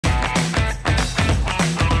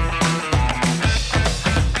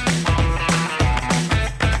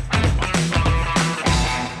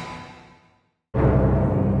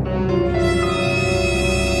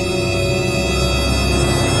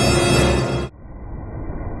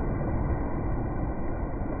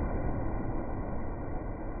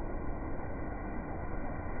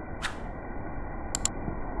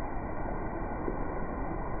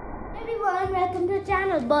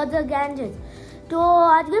BirdsofGanges। তো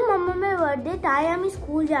আজকে মাম্মামের বার্থডে, তাই আমি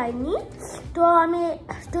স্কুল যাইনি।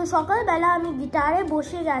 তো সকালবেলা আমি গিটারে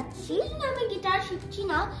বসে যাচ্ছি। আমি গিটার শিখছি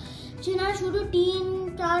না, শুধু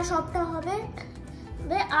 3-4 সপ্তাহ হবে।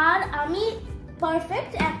 আর আমি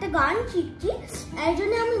পারফেক্ট একটা গান শিখছি, এই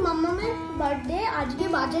জন্য আমি মাম্মামের বার্থডে আজকে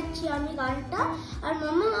বাজাচ্ছি আমি গানটা। আর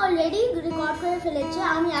মাম্মাম অলরেডি রেকর্ড করে ফেলেছে,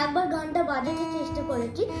 আমি একবার গানটা বাজাতে চেষ্টা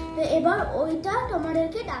করেছি, তো এবার ওইটা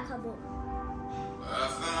তোমাদেরকে দেখাবো।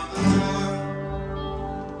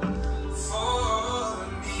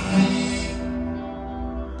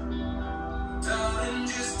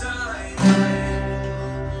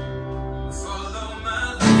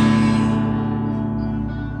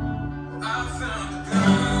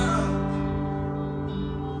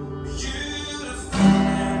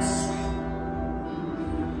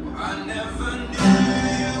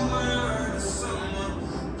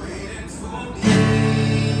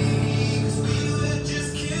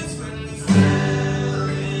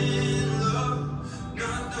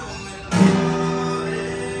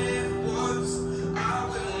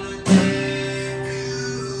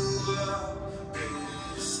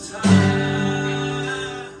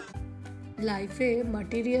 লাইফে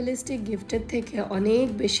ম্যাটেরিয়ালিস্টিক গিফটের থেকে অনেক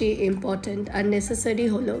বেশি ইম্পর্ট্যান্ট আর নেসেসারি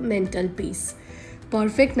হলো মেন্টাল পিস।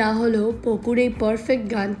 পারফেক্ট না হলেও পকুর এই পারফেক্ট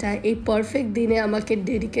গানটা এই পারফেক্ট দিনে আমাকে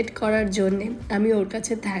ডেডিকেট করার জন্যে আমি ওর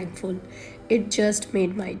কাছে thankful. It just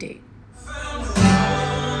made my day.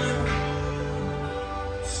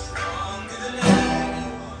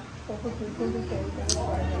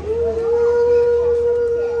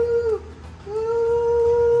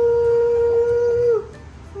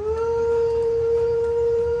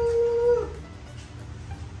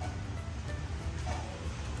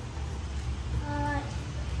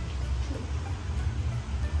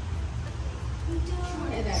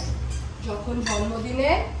 যখন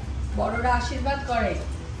জন্মদিনে বড়রা আশীর্বাদ করে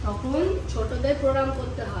তখন ছোটদের প্রণাম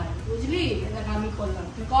করতে হয়, বুঝলি? এটা আমি করলাম,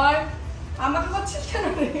 তুই কর। আমাকে করছিস কেন?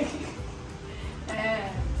 হ্যাঁ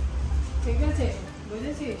ঠিক আছে,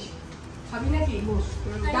 বুঝেছিস? খাবি নাকি? বস,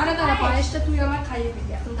 দাঁড়া দাঁড়া, পায়েসটা তুই আমার খাইয়ে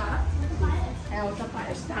দিবি। এখন দাঁড়া। হ্যাঁ ওটা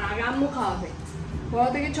পায়েস, দাঁড়া, আগে আম্মু খাওয়াবে, বড়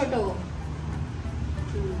থেকে ছোট।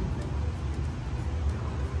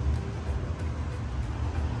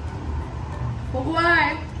 ভগবান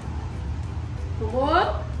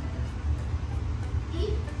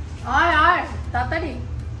আয় আয় তাড়াতাড়ি।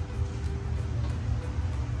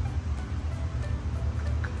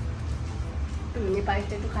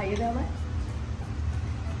 পায়েসটা একটু খাইয়ে দে আমায়।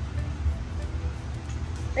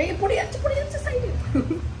 এই পড়ে যাচ্ছে সাইডে।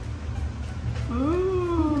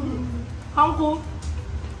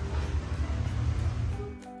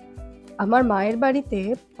 আমার মায়ের বাড়িতে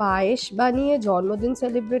পায়েস বানিয়ে জন্মদিন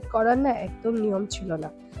সেলিব্রেট করার না একদম নিয়ম ছিল না।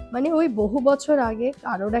 মানে ওই বহু বছর আগে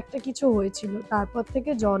কারোর একটা কিছু হয়েছিল, তারপর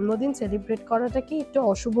থেকে জন্মদিন সেলিব্রেট করাটাকে একটু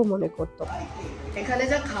অশুভ মনে করতো। এখানে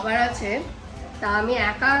যা খাবার আছে তা আমি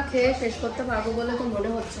একা খেয়ে শেষ করতে পারবো বলে তো মনে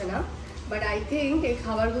হচ্ছে না, বাট আই থিঙ্ক এই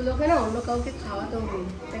খাবারগুলোকে না অন্য কাউকে খাওয়াতেও নেই,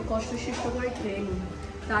 তাই কষ্টসিষ্ট করে খেয়ে নিই।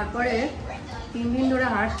 তারপরে 3 দিন ধরে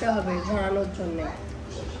হাঁটতে হবে ঝরানোর জন্যে।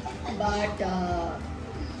 বাট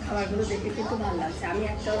খাবারগুলো দেখে কিন্তু ভালো লাগছে। আমি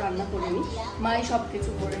একটাও রান্না করিনি, মাই সব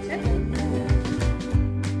কিছু করেছে।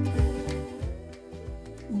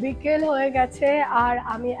 বিকেল হয়ে গেছে আর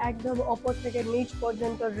আমি একদম ওপর থেকে নিচ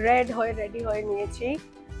পর্যন্ত রেডি হয়ে নিয়েছি।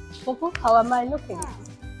 Poco, how am I looking?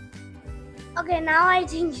 Okay, now I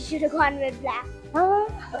think you should have gone with black.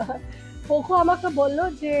 Poco আমাকে বললো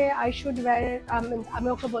যে I should wear, আমি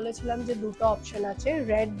ওকে বলেছিলাম যে দুটো অপশন আছে,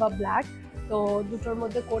 রেড বা ব্ল্যাক, তো দুটোর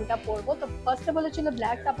মধ্যে কোনটা পরবো। তো ফার্স্টে বলেছিল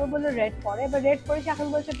ব্ল্যাক, তারপর বললো রেড পরে, এবার রেড পরেছি, এখন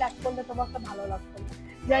বলছে ব্ল্যাক পরলে তোমাকে ভালো লাগতো।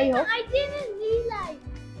 যাই হোক,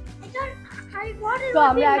 তো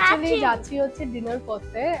আমরা অ্যাকচুয়ালি যাচ্ছি হচ্ছে ডিনার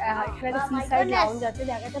করতে। এখানে একটা সিসাইড লাউঞ্জ আছে,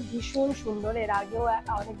 জায়গাটা ভীষণ সুন্দর, এর আগেও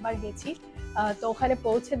অনেকবার গেছি, তো ওখানে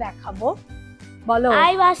পৌঁছে দেখাবো। বলো।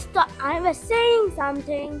 I was saying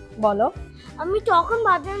something. বলো। আমি তখন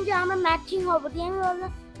ভাবলাম যে আমরা ম্যাচিং হবে, দিয়ে আমি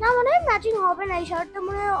বললাম না মনে হয় ম্যাচিং হবে না, এই শার্টটা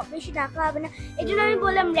মনে হয় বেশি দেখা হবে না, এই জন্য আমি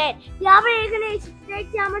বললাম রেড। আবার এখানে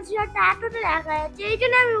দেখছি আমার শার্টটা এতটা দেখা যাচ্ছে, এই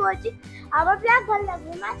জন্য আমি বলছি আবার ব্ল্যাক ভালো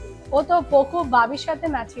লাগবে ম্যাচিং। ও তো পোকো বাবির সাথে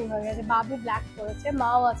ম্যাচিং হয়ে গেছে, বাবি ব্ল্যাক করেছে,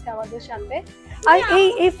 মাও আছে আমাদের সাথে। আর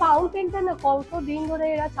এই ফাউন্টেনটা না কতদিন ধরে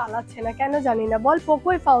এরা চালাচ্ছে না কেন জানি না। বল পোকো,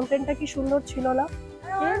 এই ফাউন্টেনটা কি সুন্দর ছিল না?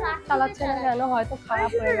 চালাচ্ছে না কেন? হয়তো খারাপ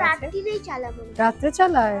হয়ে গেছে। রাত্রে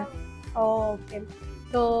চালায়? ওকে,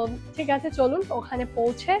 তো ঠিক আছে, চলুন ওখানে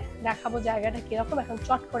পৌঁছে দেখাবো জায়গাটা কিরকম। এখন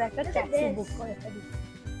চট করে একটা ট্যাক্সি বুক করে ফেলি।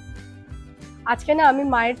 আজকে না আমি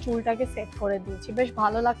মায়ের চুলটাকে সেট করে দিয়েছি, বেশ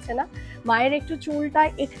ভালো লাগছে না? মায়ের একটু চুলটা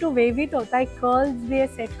একটু ওয়েভি তো, তাই কার্লস দিয়ে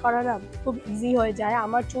সেট করা না খুব ইজি হয়ে যায়।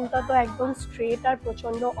 আমার চুলটা তো একদম স্ট্রেট আর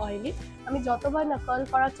প্রচন্ড অয়েলি, আমি যতবার না কার্ল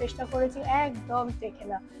করার চেষ্টা করেছি একদম টেকে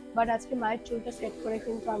না। বাট আজকে মায়ের চুলটা সেট করে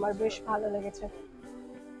কিন্তু আমার বেশ ভালো লেগেছে।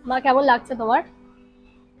 মা কেমন লাগছে তোমার?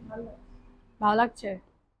 ভালো লাগছে।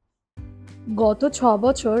 গত 6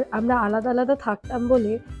 বছর আমরা আলাদা আলাদা থাকতাম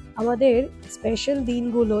বলে আমাদের স্পেশাল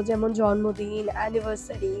দিনগুলো যেমন জন্মদিন,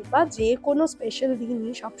 অ্যানিভার্সারি বা যে কোনো স্পেশাল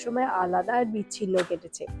দিনই সবসময় আলাদা আর বিচ্ছিন্ন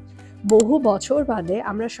কেটেছে। বহু বছর বাদে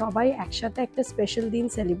আমরা সবাই একসাথে একটা স্পেশাল দিন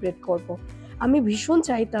সেলিব্রেট করব। আমি ভীষণ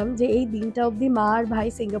চাইতাম যে এই দিনটা অবধি মা আর ভাই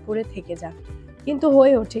সিঙ্গাপুরে থেকে যাক, কিন্তু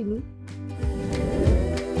হয়ে ওঠেনি।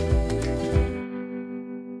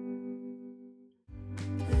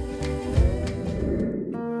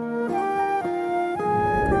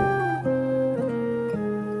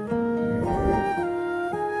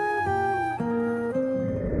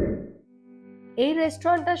 এই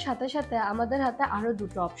রেস্টুরেন্টটার সাথে সাথে আমাদের হাতে আরো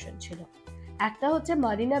দুটো অপশন ছিল। একটা হচ্ছে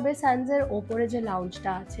মারিনা বে স্যান্ডসের ওপরে যে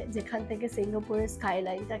লাউঞ্জটা আছে, যেখান থেকে সিঙ্গাপুরের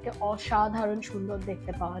স্কাইলাইনটাকে অসাধারণ সুন্দর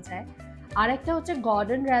দেখতে পাওয়া যায়। আর একটা হচ্ছে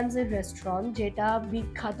গর্ডন র্যামসের রেস্টুরেন্ট, যেটা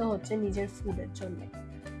বিখ্যাত হচ্ছে নিজের ফুডের জন্য।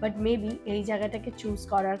 বাট মেবি এই জায়গাটাকে চুজ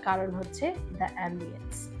করার কারণ হচ্ছে দ্য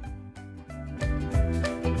অ্যাম্বিয়েন্স।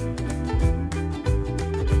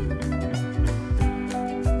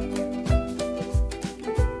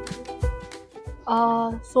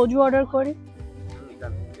 সোজু অর্ডার করি।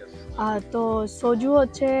 তো সোজু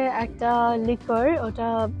হচ্ছে একটা লিকার, ওটা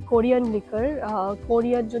কোরিয়ান লিকার।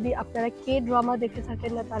 কোরিয়ার যদি আপনারা কে ড্রামা দেখে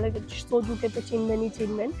থাকেন না, তাহলে সোজুকে তো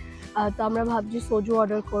চিনবেন। তো আমরা ভাবছি সোজু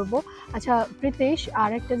অর্ডার করব। আচ্ছা প্রীতেশ, আর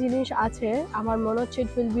একটা জিনিস আছে আমার মনে হচ্ছে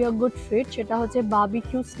it will be a good fit, সেটা হচ্ছে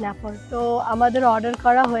বারবিকিউ স্ন্যাপার। তো আমাদের অর্ডার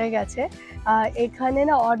করা হয়ে গেছে। এখানে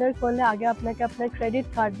না অর্ডার করলে আগে আপনাকে আপনার ক্রেডিট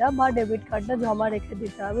কার্ডটা বা ডেবিট কার্ডটা জমা রেখে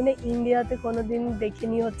দিতে হবে। আমি না ইন্ডিয়াতে কোনোদিন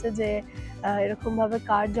দেখিনি হচ্ছে যে এরকমভাবে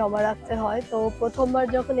কার্ড জমা রাখতে হয়। তো প্রথমবার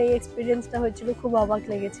যখন এই এক্সপিরিয়েন্সটা হয়েছিল খুব অবাক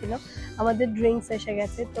লেগেছিল। আমাদের ড্রিঙ্কস এসে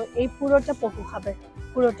গেছে, তো এই পুরোটা পোকো খাবে,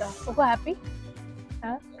 পুরোটা। Poco happy?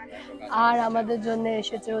 হ্যাঁ। আর আমাদের জন্য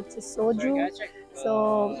এসেছে হচ্ছে সোজু। সো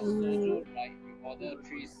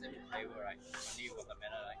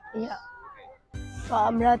তো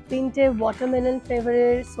আমরা 3টে ওয়াটারমেলন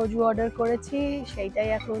ফ্লেভারের সোজু অর্ডার করেছি, সেইটাই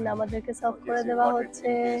এখন আমাদেরকে সার্ভ করে দেওয়া হচ্ছে।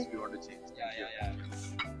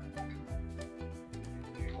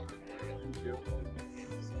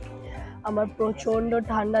 আমার প্রচন্ড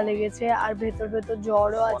ঠান্ডা লেগেছে আর ভেতর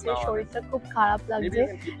জ্বরও আছে, শরীরটা খুব খারাপ লাগছে।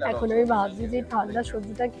 এখন আমি ভাবছি যে ঠান্ডা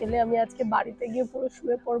সবজিটা খেলে আমি আজকে বাড়িতে গিয়ে পুরো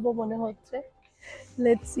শুয়ে পড়বো মনে হচ্ছে।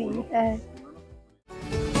 Let's see. হ্যাঁ,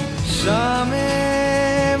 শামে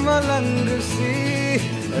মলঙ্গ সি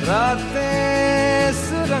রাতে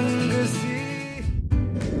সুরঙ্গ সি।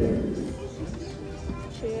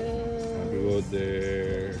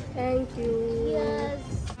 Thank you.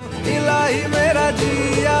 इलाही मेरा जी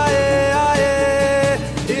आए आए,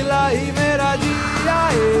 इलाही मेरा जी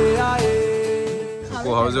आए आए। So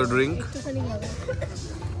how's your drink?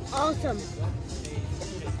 Awesome.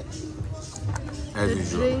 The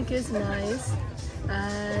drink is nice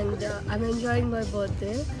and I'm enjoying my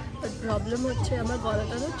birthday. But problem হচ্ছে আমার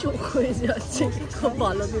গলাটা না চোখ হয়ে যাচ্ছে, খুব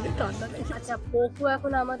ভালো করে ঠান্ডা লেগেছে। আচ্ছা পোকো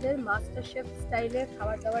এখন আমাদের মাস্টার শেফ স্টাইলে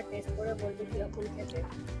খাবার দাবার টেস্ট করে বলবে কিরকম খেতে।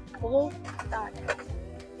 ও স্টার্ট।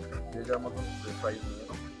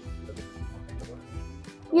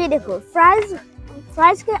 ये देखो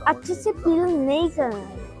फ्राइज के अच्छे से पील नहीं करना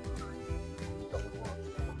है।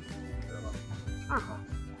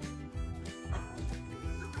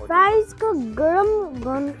 फ्राइज को गरम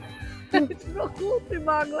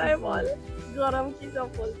বাংলায় বল, গরম কি সব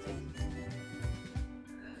বলছে।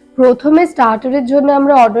 প্রথমে স্টার্টারের জন্য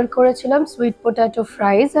আমরা অর্ডার করেছিলাম sweet potato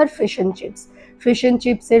ফ্রাইজ R fish and chips. Fish and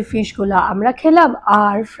চিপসের ফিশগুলো আমরা খেলাম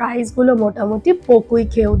আর ফ্রাইজগুলো মোটামুটি পোকুই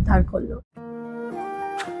খেয়ে উদ্ধার করলো।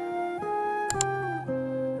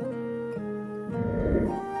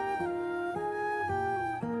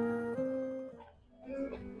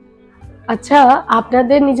 আচ্ছা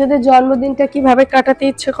আপনাদের নিজেদের জন্মদিনটা কিভাবে কাটাতে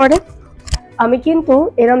ইচ্ছে করে? আমি কিন্তু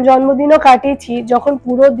এরম জন্মদিনও কাটিয়েছি যখন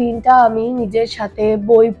পুরো দিনটা আমি নিজের সাথে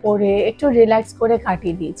বই পড়ে একটু রিল্যাক্স করে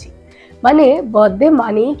কাটিয়ে দিয়েছি। মানে বার্থডে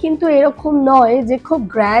মানেই কিন্তু এরকম নয় যে খুব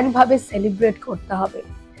গ্র্যান্ড ভাবে সেলিব্রেট করতে হবে।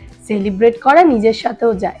 সেলিব্রেট করা নিজের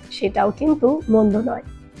সাথেও যায়, সেটাও কিন্তু মন্দ নয়।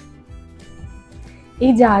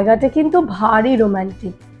 এই জায়গাটা কিন্তু ভারী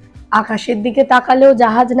রোমান্টিক। আকাশের দিকে তাকালেও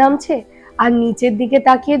জাহাজ নামছে আর নিচের দিকে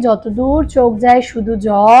তাকিয়ে যতদূর চোখ যায় শুধু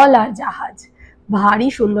জল আর জাহাজ। ভারী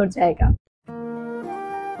সুন্দর জায়গা।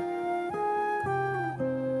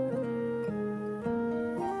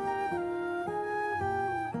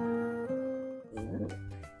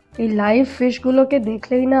 এই লাইভ ফিশগুলোকে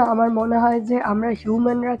দেখলেই না আমার মনে হয় যে আমরা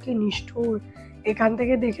হিউম্যানরা কি নিষ্ঠুর। এখান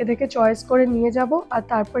থেকে দেখে দেখে চয়েস করে নিয়ে যাব আর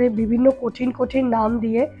তারপরে বিভিন্ন কঠিন কঠিন নাম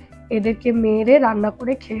দিয়ে এদেরকে মেরে রান্না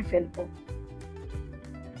করে খেয়ে ফেলবো।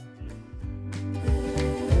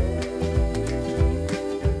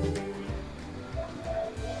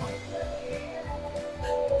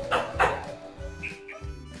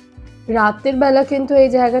 রাতের বেলা কিন্তু এই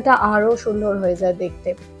জায়গাটা আরো সুন্দর হয়ে যায়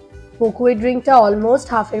দেখতে। পকুই ড্রিঙ্কটা অলমোস্ট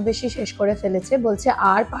হাফের বেশি শেষ করে ফেলেছে, বলছে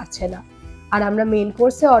আর পারছে না। আর আমরা মেন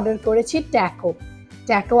কোর্সে অর্ডার করেছি ট্যাকো।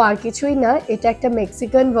 ট্যাকো আর কিছুই না, এটা একটা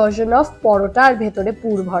মেক্সিকান ভার্সন অফ পরোটা আর ভেতরে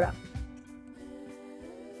পুর ভরা।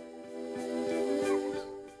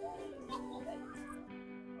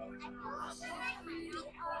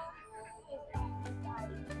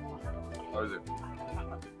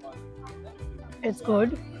 It's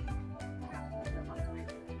good.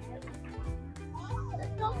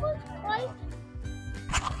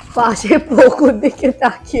 পাশে পকুর দিকে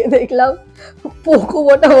তাকিয়ে দেখলাম পকু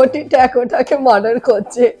মোটামুটি ট্যাকোটাকে মার্ডার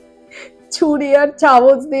করছে, ছুরি আর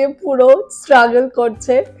চামচ দিয়ে পুরো স্ট্রাগল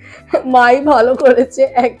করছে। মাই ভালো করেছে,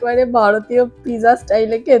 একবারে ভারতীয় পিজা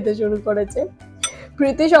স্টাইলে খেতে শুরু করেছে।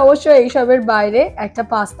 প্রীতিশ অবশ্য এইসবের বাইরে একটা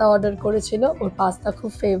পাস্তা অর্ডার করেছিল, ওর পাস্তা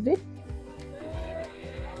খুব ফেভারিট।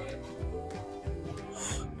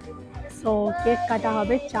 সো কেক কাটা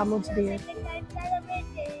হবে চামচ দিয়ে।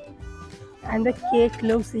 And the cake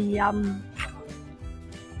looks yum.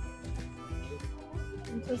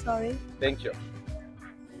 I'm so sorry. Thank you.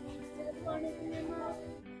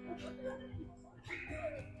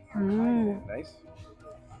 Nice.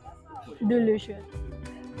 Delicious.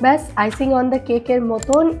 ব্যাস আইসিং অন দ্য কেকের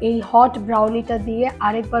মতন এই হট ব্রাউনিটা দিয়ে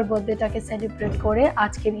আরেকবার বার্থডেটাকে সেলিব্রেট করে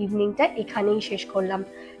আজকের ইভিনিংটা এখানেই শেষ করলাম।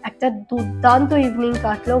 একটা দুর্দান্ত ইভিনিং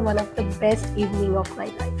কাটলো, one of the best evening of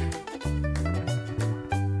my life.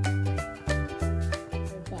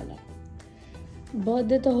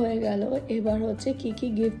 Birthday তো হয়ে গেল, এবার হচ্ছে কি কি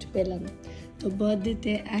গিফট পেলাম। তো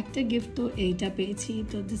বার্থডেতে একটা গিফট তো এইটা পেয়েছি,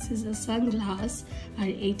 তো দিস ইজ আ সানগ্লাস। আর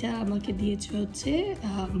এইটা আমাকে দিয়েছে হচ্ছে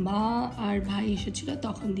মা আর ভাই এসেছিল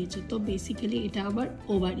তখন দিয়েছে, তো বেসিক্যালি এটা আবার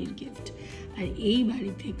ও বাড়ির গিফট। আর এই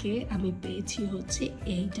বাড়ি থেকে আমি পেয়েছি হচ্ছে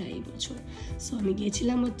এইটা এই বছর। সো আমি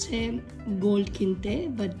গিয়েছিলাম হচ্ছে গোল্ড কিনতে,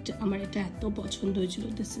 বাট আমার এটা এত পছন্দ হয়েছিল।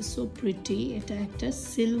 This is so pretty. এটা একটা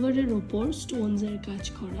সিলভারের ওপর স্টোনসের কাজ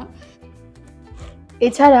করা।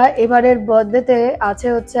 এছাড়া এবারের বার্থডেতে আছে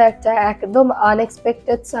হচ্ছে একটা একদম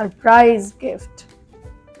আনএক্সপেক্টেড সারপ্রাইজ গিফট।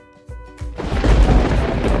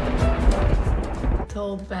 তো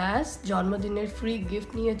ব্যাস জন্মদিনের ফ্রি গিফট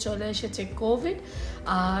নিয়ে চলে এসেছে কোভিড,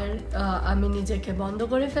 আর আমি নিজেকে বন্ধ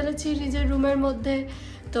করে ফেলেছি নিজের রুমের মধ্যে।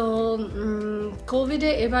 তো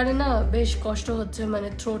কোভিডে এবারে না বেশ কষ্ট হচ্ছে, মানে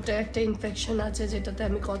থ্রোটে একটা ইনফেকশন আছে যেটাতে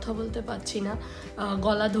আমি কথা বলতে পারছি না,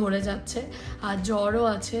 গলা ধরে যাচ্ছে, আর জ্বরও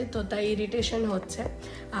আছে, তো তাই ইরিটেশন হচ্ছে।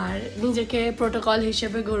 আর নিজেকে প্রোটোকল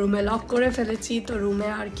হিসেবে রুমে লক করে ফেলেছি। তো রুমে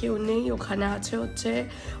আর কেউ নেই, ওখানে আছে হচ্ছে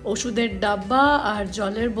ওষুধের ডাব্বা আর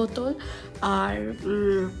জলের বোতল। আর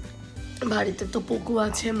বাড়িতে তো পকু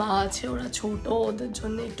আছে, মা আছে, ওরা ছোট, ওদের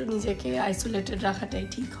জন্য একটু নিজেকে আইসোলেটেড রাখাটাই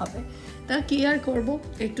ঠিক হবে। তা কি আর করবো,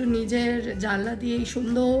 একটু নিজের জানলা দিয়ে এই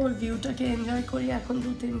সুন্দর ভিউটাকে এনজয় করি এখন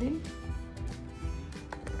 2-3 দিন।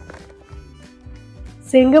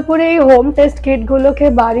 সিঙ্গাপুরে এই হোম টেস্ট কিটগুলোকে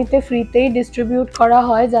বাড়িতে ফ্রিতেই ডিস্ট্রিবিউট করা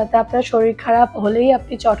হয়, যাতে আপনার শরীর খারাপ হলেই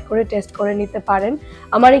আপনি চট করে টেস্ট করে নিতে পারেন।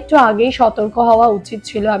 আমার একটু আগেই সতর্ক হওয়া উচিত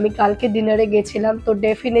ছিল, আমি কালকে ডিনারে গেছিলাম, তো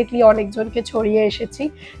ডেফিনেটলি অনেকজনকে ছড়িয়ে এসেছি।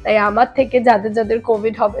 তাই আমার থেকে যাদের যাদের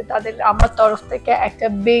কোভিড হবে তাদের আমার তরফ থেকে একটা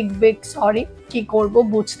বিগ সরি। কি করব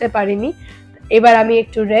বুঝতে পারিনি। এবার আমি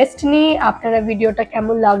একটু রেস্ট নিই। আপনারা ভিডিওটা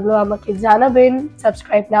কেমন লাগলো আমাকে জানাবেন।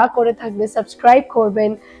 সাবস্ক্রাইব না করে থাকলে সাবস্ক্রাইব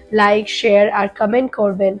করবেন, লাইক শেয়ার আর কমেন্ট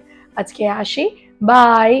করবেন। আজকে আসি,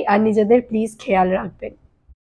 বাই। আর নিজেদের প্লিজ খেয়াল রাখবেন।